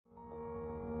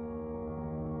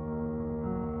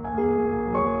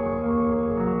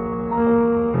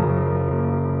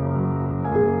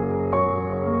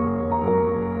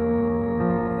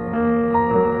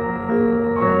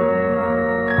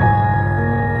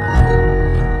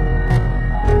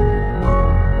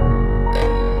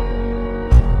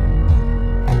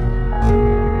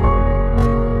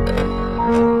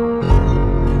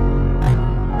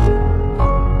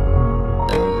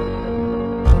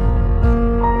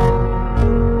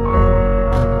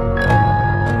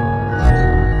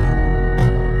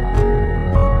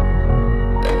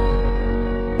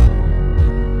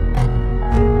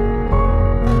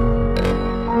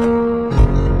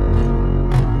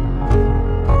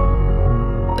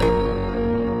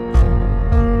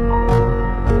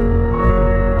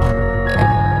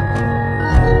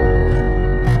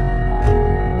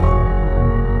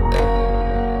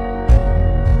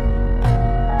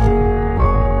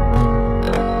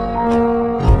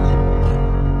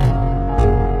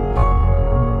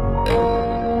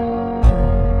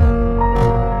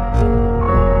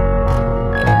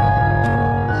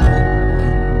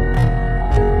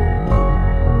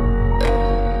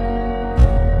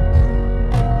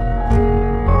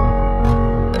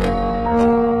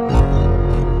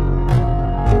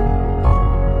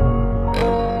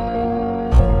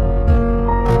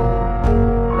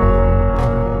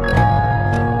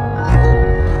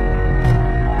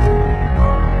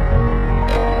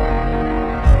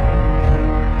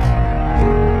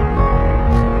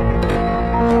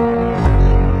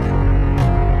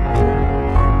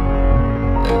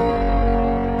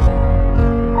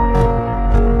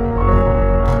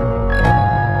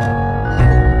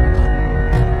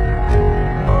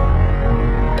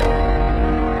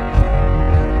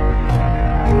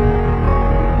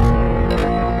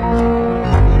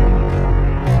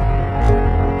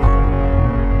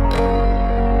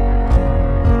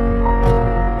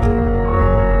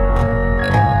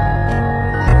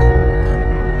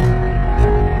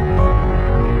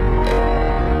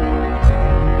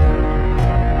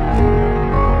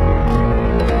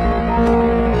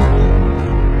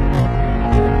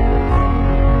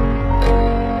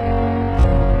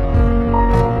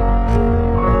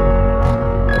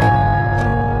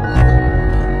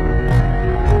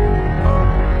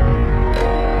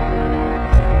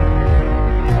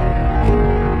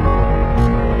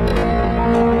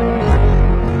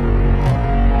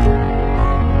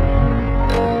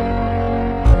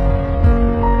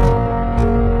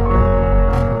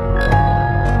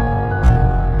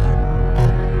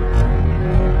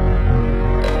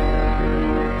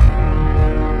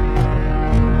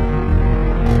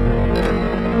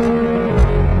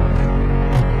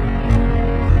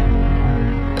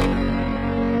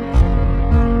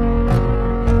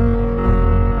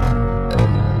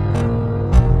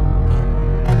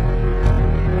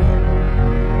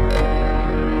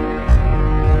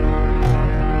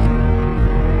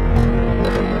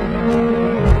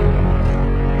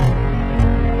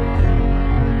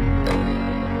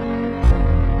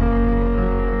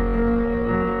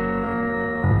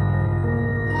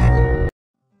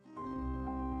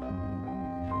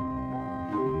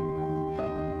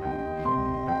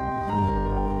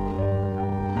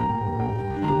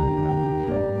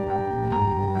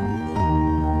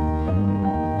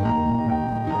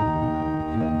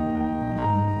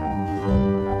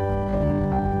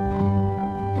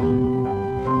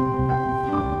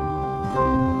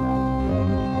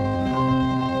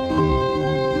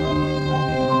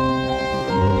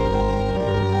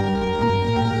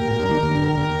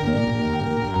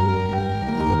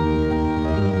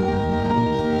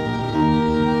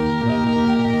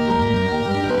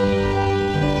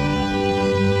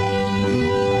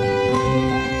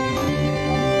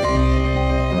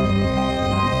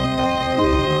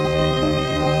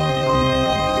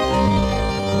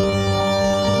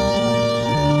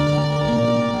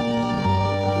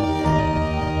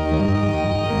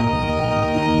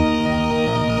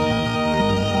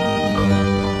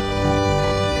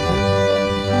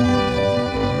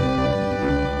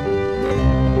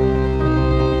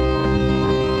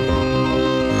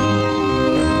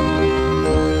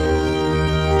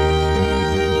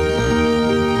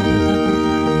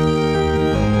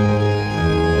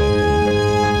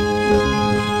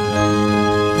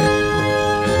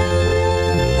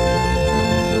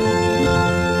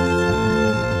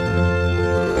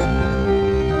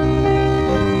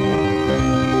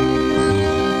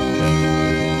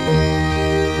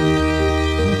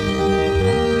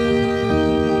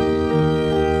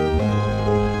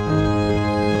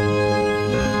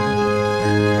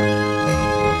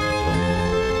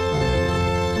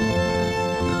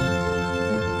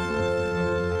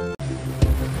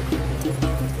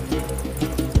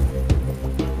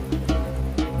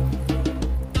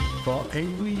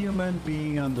every human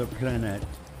being on the planet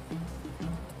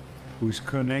who's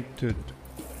connected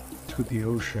to the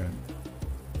ocean,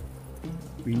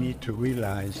 we need to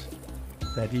realize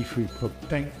that if we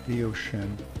protect the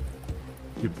ocean,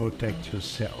 you protect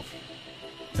yourself.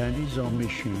 That is our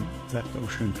mission, that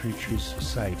Ocean Creatures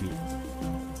Society.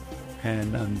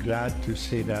 And I'm glad to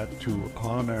say that to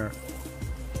honor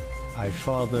my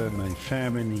father, my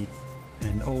family,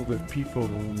 and all the people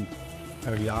who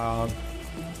allowed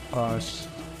us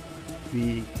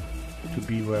to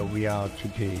be where we are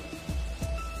today.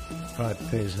 But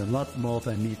there's a lot more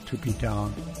that needs to be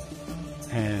done,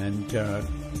 and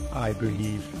I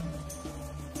believe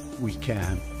we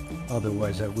can.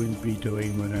 Otherwise, I wouldn't be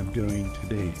doing what I'm doing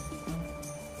today.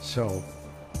 So,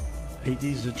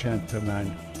 ladies and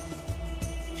gentlemen,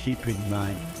 keep in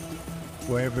mind,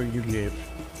 wherever you live,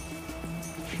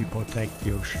 if you protect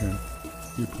the ocean,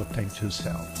 you protect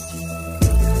yourself.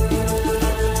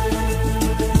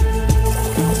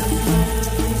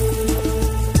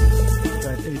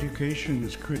 That education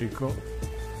is critical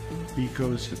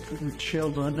because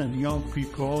children and young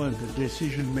people and the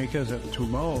decision makers of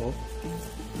tomorrow,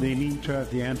 they need to have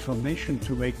the information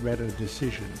to make better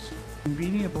decisions.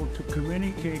 Being able to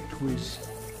communicate with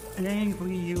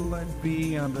every human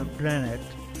being on the planet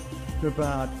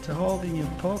about all the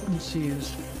importance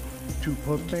is to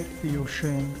protect the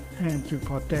ocean and to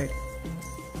protect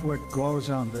what grows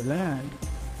on the land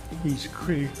is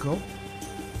critical.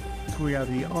 We are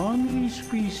the only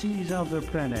species on the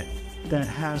planet that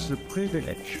has the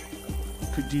privilege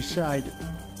to decide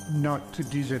not to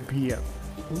disappear.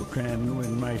 And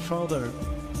when my father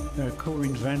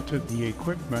co-invented the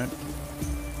equipment,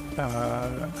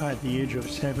 at the age of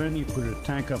 7, he put a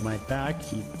tank on my back,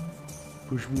 he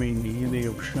pushed me in the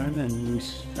ocean, and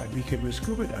I became a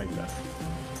scuba diver.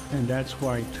 And that's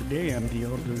why today I'm the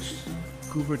oldest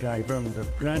scuba diver on the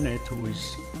planet who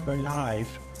is alive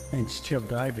and still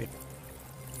diving.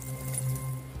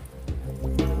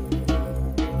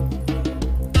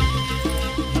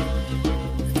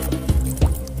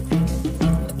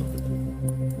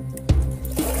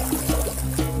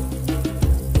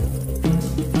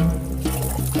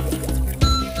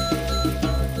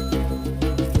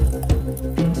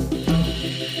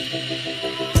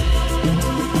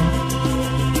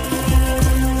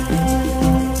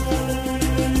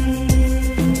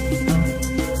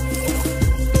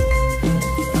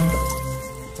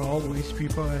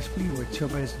 People ask me what's your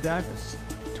best divers.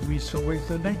 To me, it's always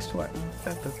the next one.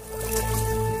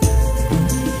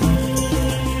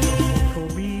 For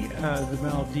me, the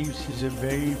Maldives is a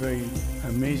very, very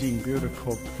amazing,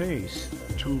 beautiful place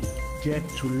to get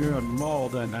to learn more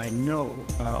than I know.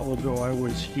 Although I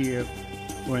was here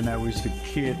when I was a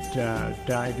kid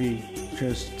diving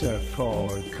just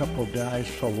for a couple dives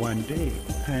for one day.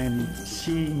 And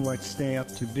seeing what's there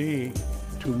today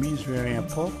to me is very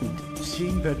important.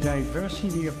 Seeing the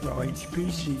diversity of our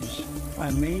species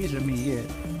amazes me here,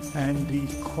 and the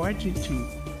quantity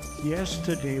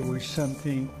yesterday was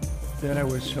something that I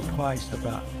was surprised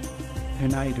about,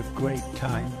 and I had a great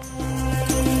time.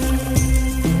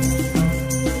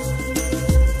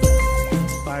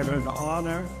 I have an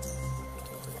honor,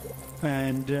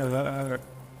 and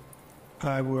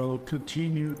I will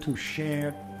continue to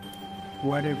share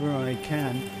whatever I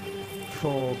can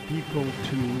for people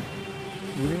to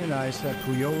realize that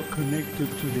we are all connected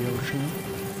to the ocean,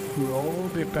 we all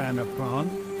depend upon.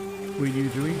 When you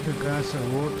drink a glass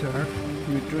of water,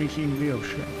 you're drinking the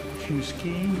ocean. If you're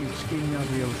skiing on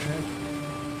the ocean,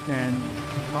 and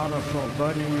part of our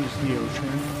body is the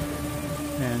ocean,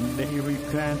 and every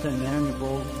plant and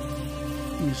animal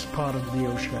is part of the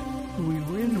ocean. We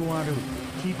really want to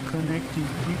keep connecting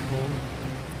people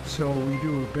so we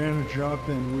do a better job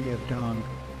than we have done.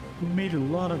 We made a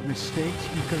lot of mistakes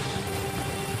because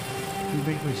you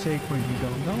make mistakes when you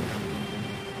don't know.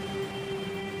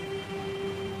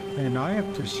 And I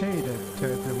have to say that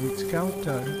the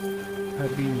Ritz-Carlton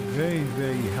have been very,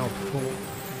 very helpful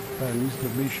with the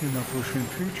mission of Ocean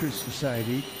Creatures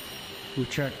Society,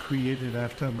 which I created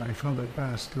after my father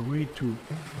passed away to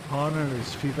honor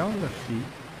his philosophy,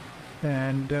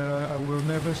 and I will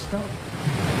never stop.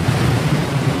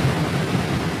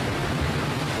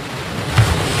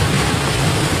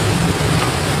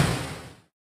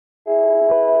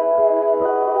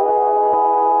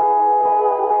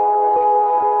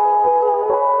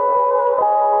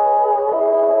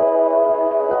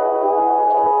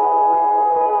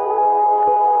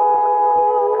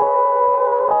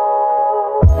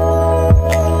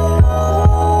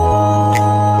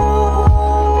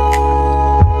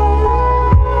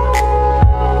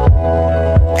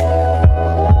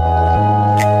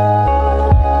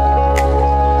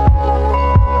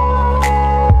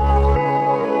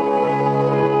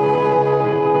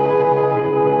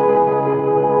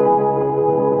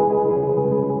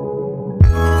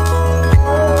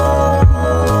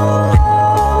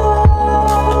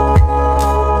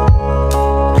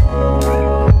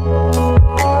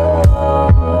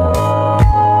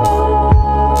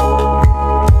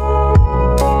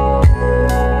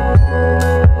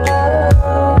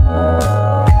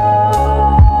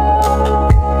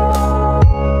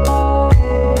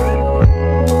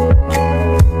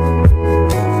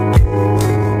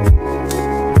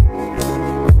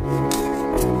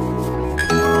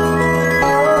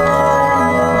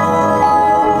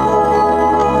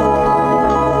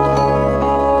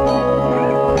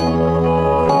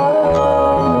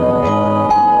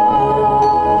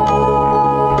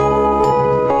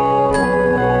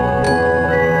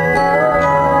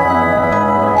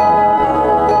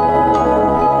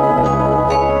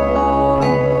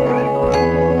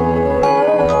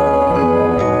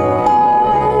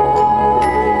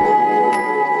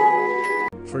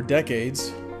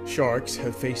 decades, sharks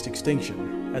have faced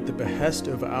extinction at the behest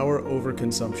of our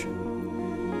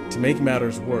overconsumption. To make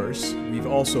matters worse, we've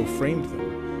also framed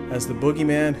them as the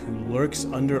boogeyman who lurks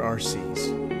under our seas.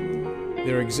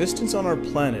 Their existence on our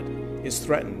planet is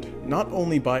threatened not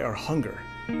only by our hunger,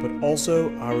 but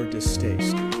also our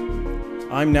distaste.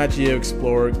 I'm Nat Geo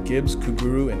explorer Gibbs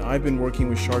Kuguru, and I've been working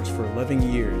with sharks for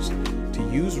 11 years to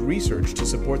use research to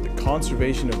support the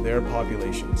conservation of their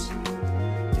populations.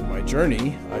 In my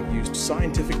journey, I've used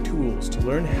scientific tools to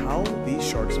learn how these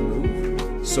sharks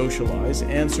move, socialize,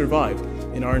 and survive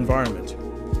in our environment.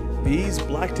 These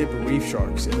blacktip reef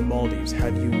sharks in the Maldives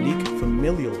have unique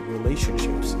familial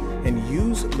relationships and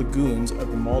use lagoons of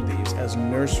the Maldives as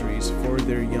nurseries for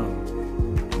their young,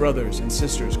 brothers and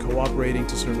sisters cooperating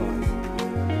to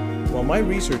survive. While my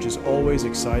research is always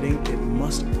exciting, it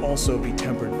must also be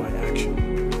tempered by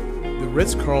action. The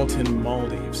Ritz-Carlton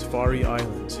Maldives, Fari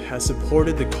Islands, has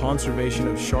supported the conservation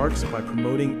of sharks by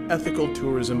promoting ethical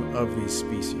tourism of these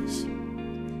species.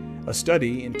 A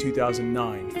study in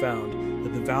 2009 found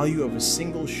that the value of a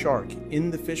single shark in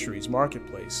the fisheries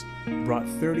marketplace brought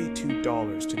 $32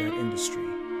 to that industry.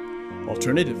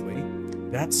 Alternatively,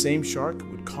 that same shark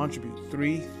would contribute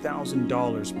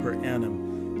 $3,000 per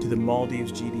annum to the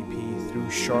Maldives' GDP through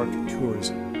shark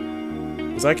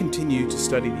tourism. As I continue to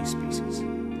study these species,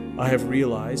 I have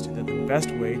realized that the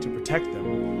best way to protect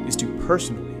them is to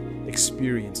personally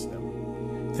experience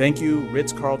them. Thank you,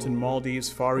 Ritz-Carlton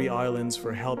Maldives, Fari Islands,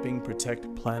 for helping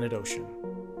protect Planet Ocean.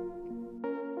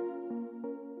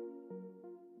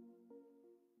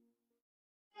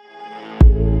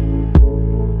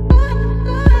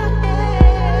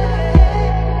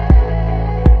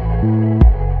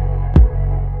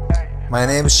 My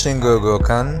name is Shingo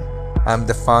Gokan. I'm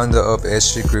the founder of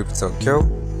SG Group Tokyo.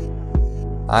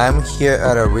 I'm here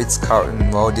at a Ritz-Carlton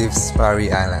Maldives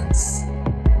Fari Islands.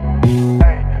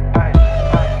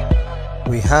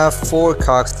 We have 4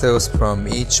 cocktails from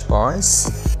each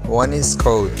bars. One is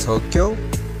called Tokyo.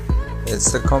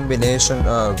 It's a combination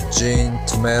of gin,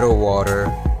 tomato water,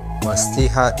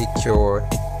 mastilla liqueur,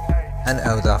 and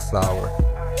elderflower.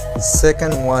 The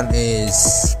second one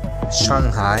is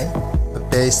Shanghai. The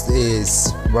base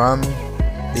is rum,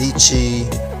 lychee,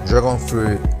 dragon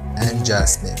fruit, and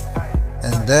jasmine.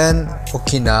 And then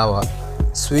Okinawa,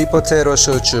 sweet potato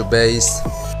shochu based,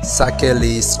 sake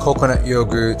lees, coconut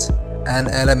yogurt, and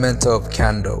element of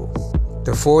candle.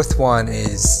 The fourth one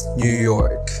is New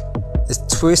York. It's a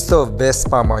twist of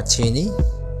Vespa martini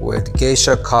with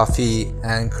geisha coffee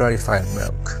and clarified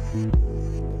milk.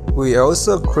 We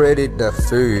also created the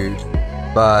food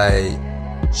by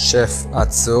Chef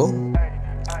Atsuo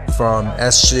from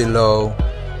SG Low,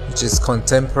 which is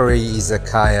contemporary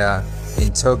izakaya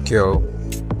in Tokyo.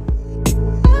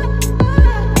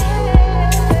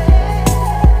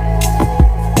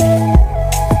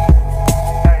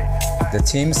 The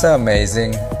teams are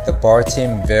amazing. The bar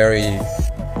team very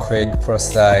quick,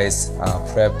 precise,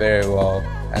 prep very well,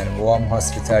 and warm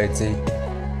hospitality.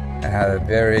 I had a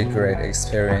very great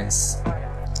experience.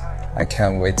 I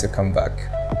can't wait to come back.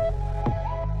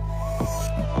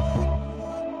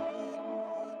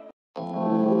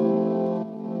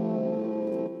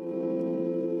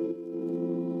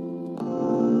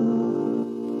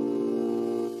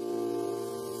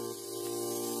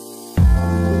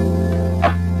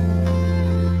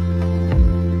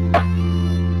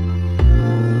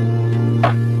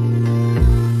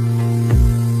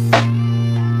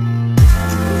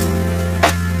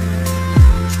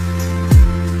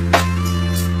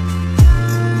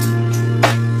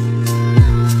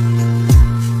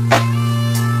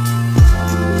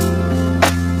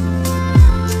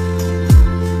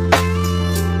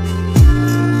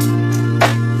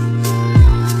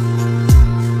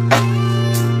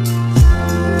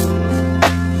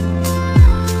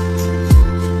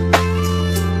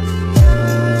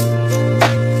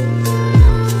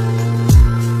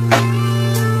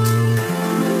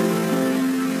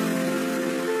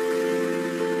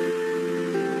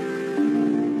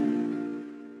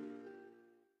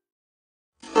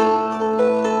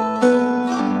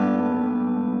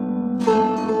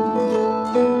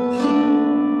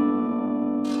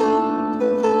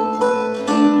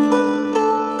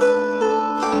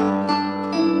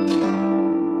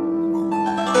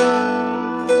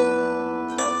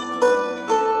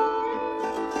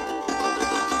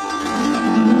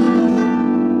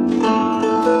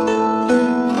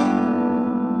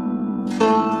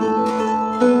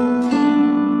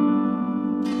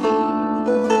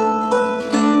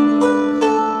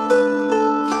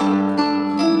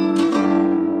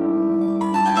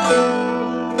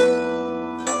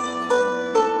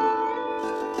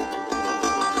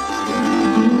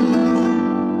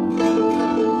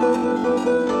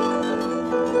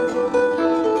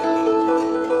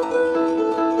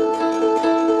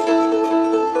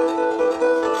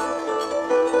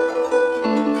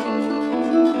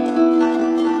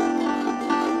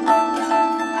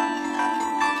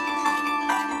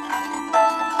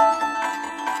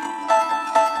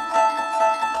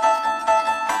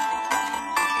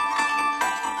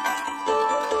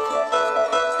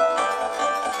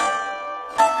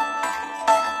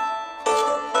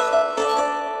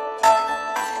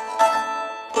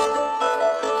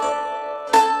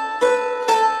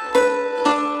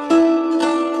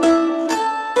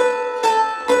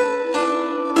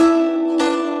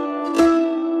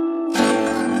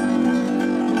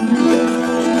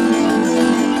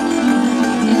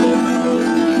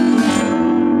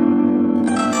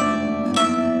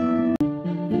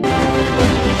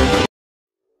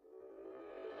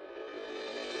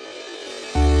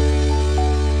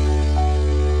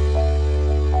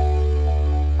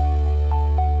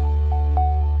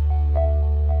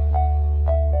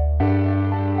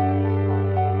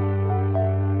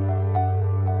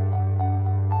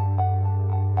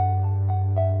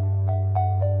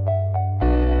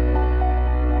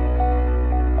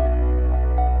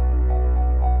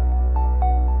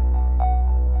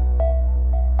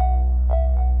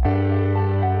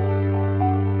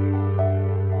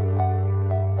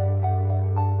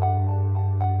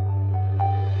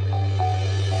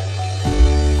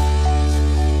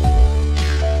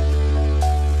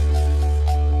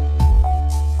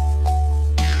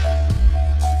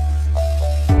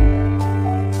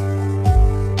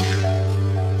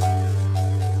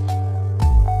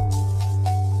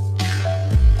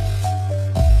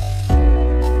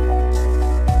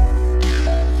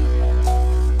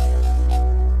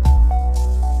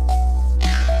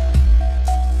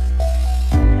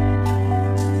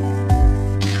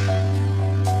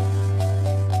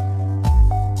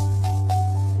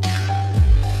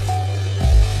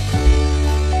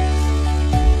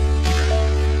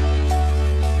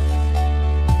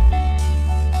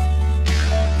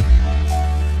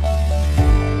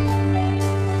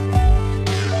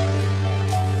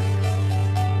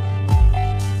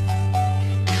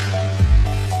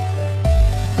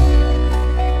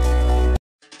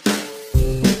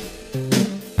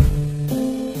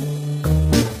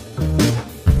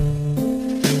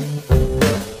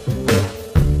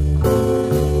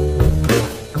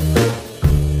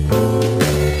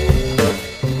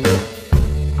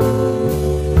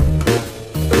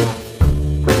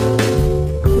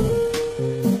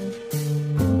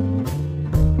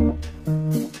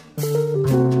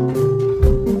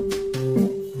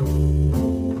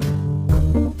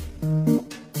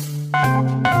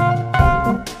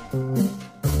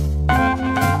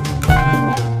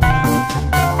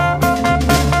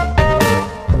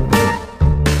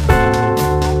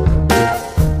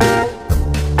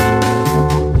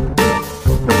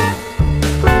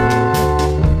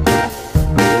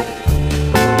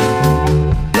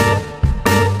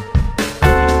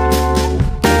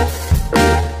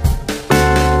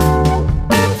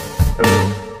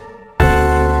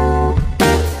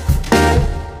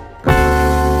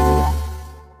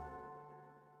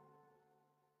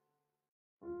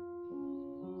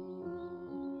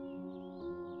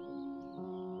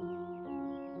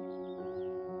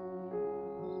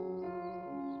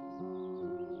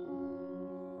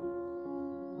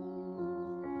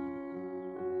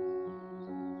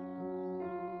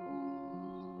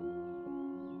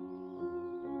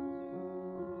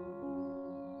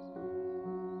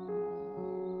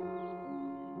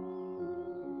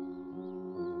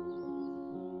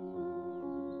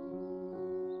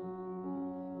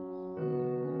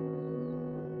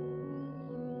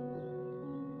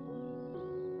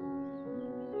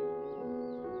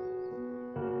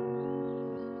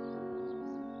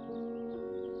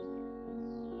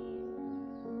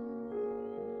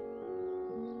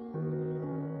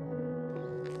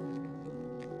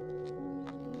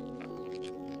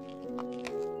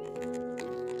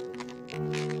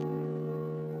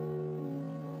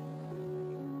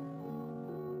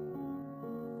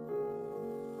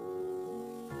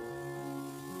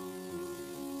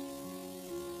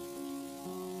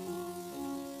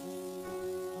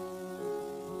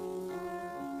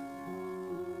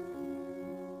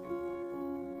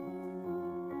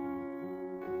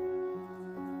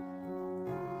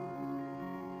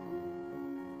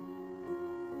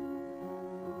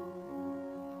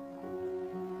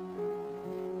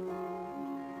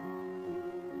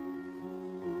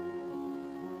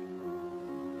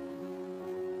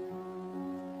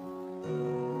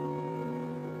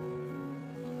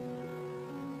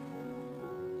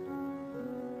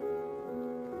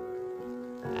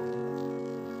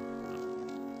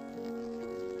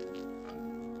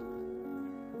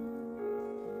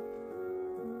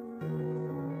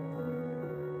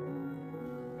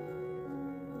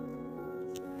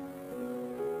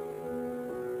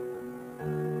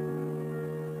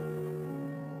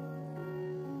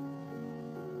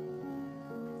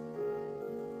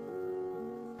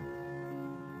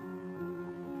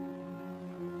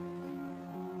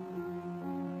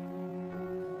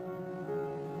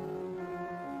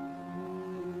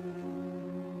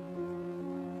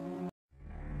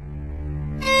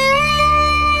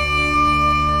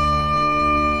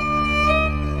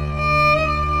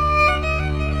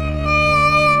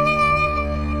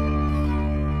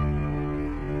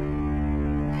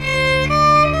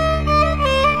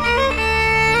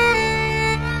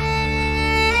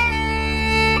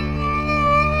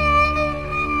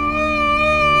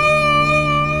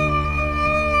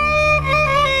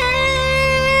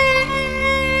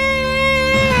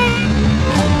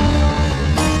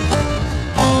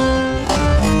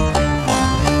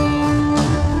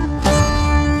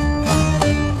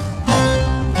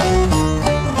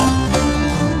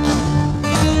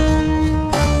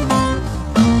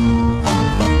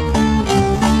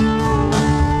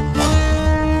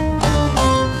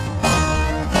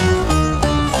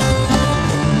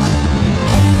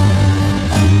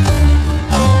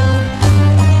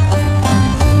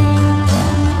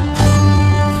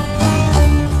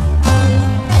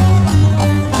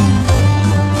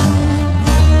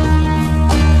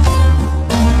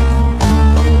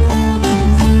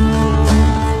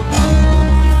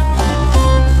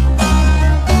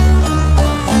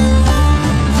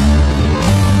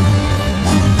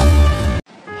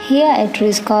 Here at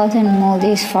Ritz-Carlton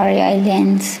Maldives Fari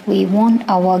Islands, we want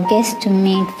our guests to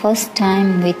meet first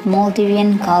time with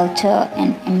Maldivian culture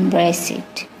and embrace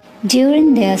it.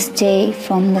 During their stay,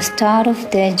 from the start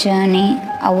of their journey,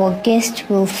 our guests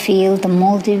will feel the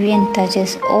Maldivian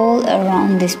touches all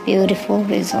around this beautiful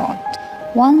resort.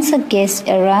 Once a guest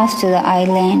arrives to the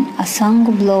island, a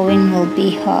Sangu blowing will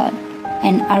be heard,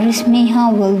 and Aris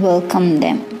Meeha will welcome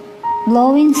them.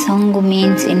 Blowing Sangu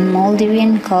means in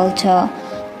Maldivian culture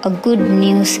a good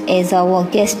news as our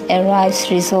guest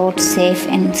arrives resort safe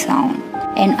and sound.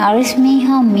 And Aris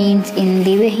Meeha means in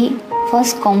life.he,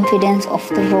 first confidence of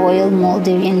the royal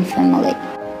Maldivian family.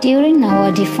 During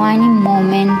our defining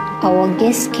moment, our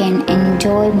guests can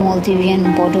enjoy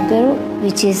Maldivian Bodu Beru,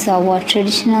 which is our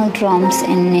traditional drums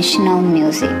and national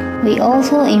music. We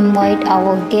also invite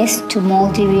our guests to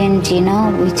Maldivian dinner,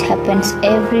 which happens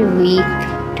every week,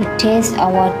 to taste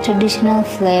our traditional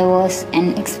flavors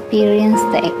and experience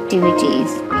the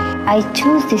activities. I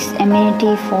choose this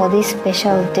amenity for this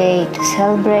special day to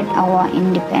celebrate our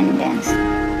independence.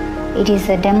 It is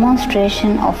a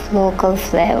demonstration of local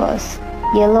flavors.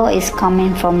 Yellow is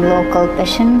coming from local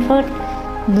passion fruit,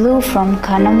 blue from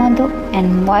kanamadu,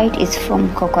 and white is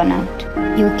from coconut.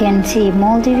 You can see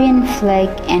Maldivian flag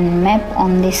and map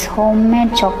on this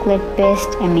homemade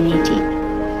chocolate-based amenity.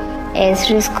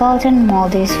 As Ritz-Carlton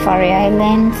Maldives Fari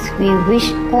Islands, we wish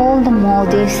all the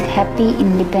Maldives happy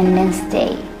Independence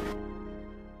Day.